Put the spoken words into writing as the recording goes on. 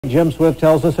Jim Swift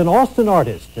tells us an Austin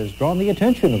artist has drawn the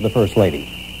attention of the First Lady.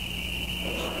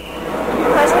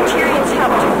 Presbyterians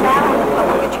help to found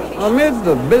public education. Amid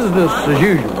the business as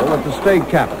usual at the state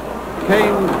capitol,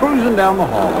 came cruising down the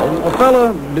hall a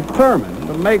fella determined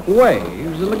to make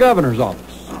waves in the governor's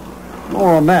office.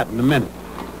 More on that in a minute.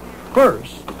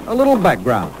 First, a little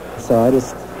background. So I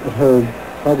just heard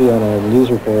probably on a news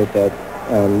report that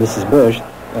Mrs. Bush,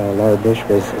 Laura Bush,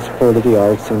 was a supporter of the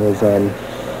arts and was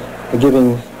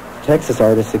giving Texas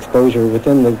artists exposure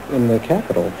within the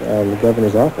Capitol, the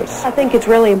governor's office. I think it's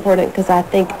really important because I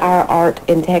think our art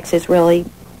in Texas really,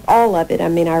 all of it, I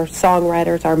mean our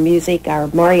songwriters, our music, our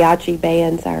mariachi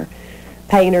bands, our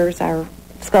painters, our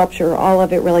sculpture, all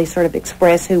of it really sort of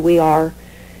express who we are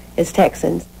as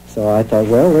Texans. So I thought,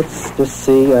 well, let's just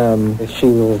see if she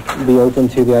will be open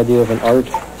to the idea of an art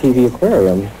TV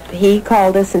aquarium. He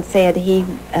called us and said he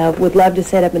would love to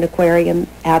set up an aquarium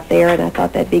out there, and I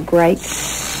thought that'd be great.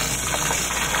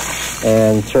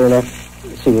 And sure enough,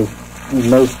 she was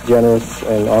most generous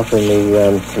in offering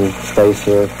me some space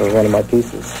here for one of my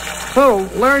pieces. So,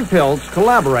 Larry Piltz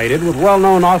collaborated with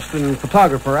well-known Austin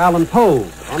photographer Alan Pogue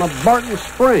on a Barton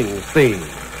Springs theme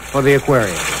for the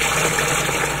aquarium.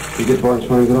 You get Barton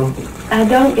Springs at all? I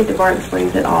don't get to Barton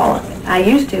Springs at all. I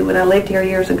used to when I lived here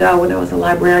years ago when I was a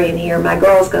librarian here. My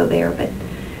girls go there, but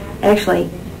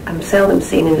actually I'm seldom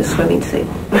seen in a swimming suit.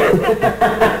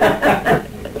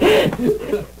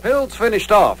 Piltz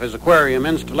finished off his aquarium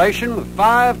installation with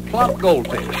 5 plump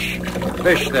goldfish.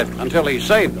 Fish that, until he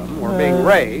saved them, were being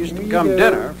raised to become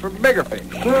dinner for bigger fish.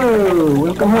 Oh,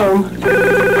 welcome home.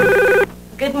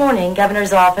 Good morning,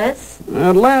 Governor's office.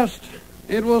 At last,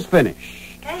 it was finished.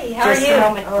 Hey, how are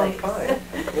you? Oh, fine.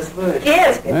 Miss Bush.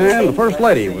 Yes. And the First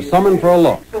Lady was summoned for a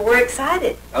look. But we're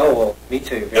excited. Oh, well, me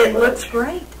too. It looks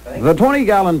great. The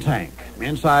 20-gallon tank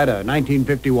inside a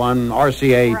 1951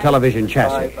 RCA television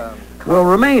chassis will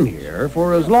remain here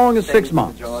for as long as 6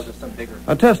 months.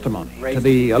 A testimony to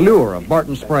the allure of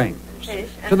Barton Springs,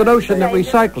 to the notion that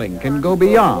recycling can go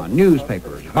beyond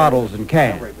newspapers, bottles, and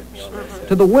cans,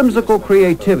 to the whimsical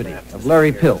creativity of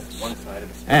Larry Piltz,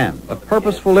 and the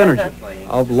purposeful energy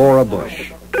of Laura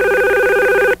Bush.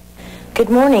 Good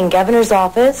morning, Governor's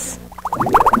office.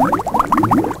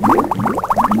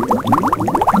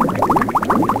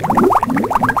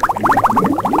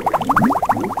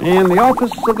 In the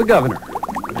office of the governor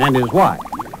and his wife,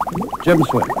 Jim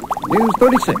Swift, News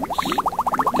 36,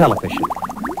 Television.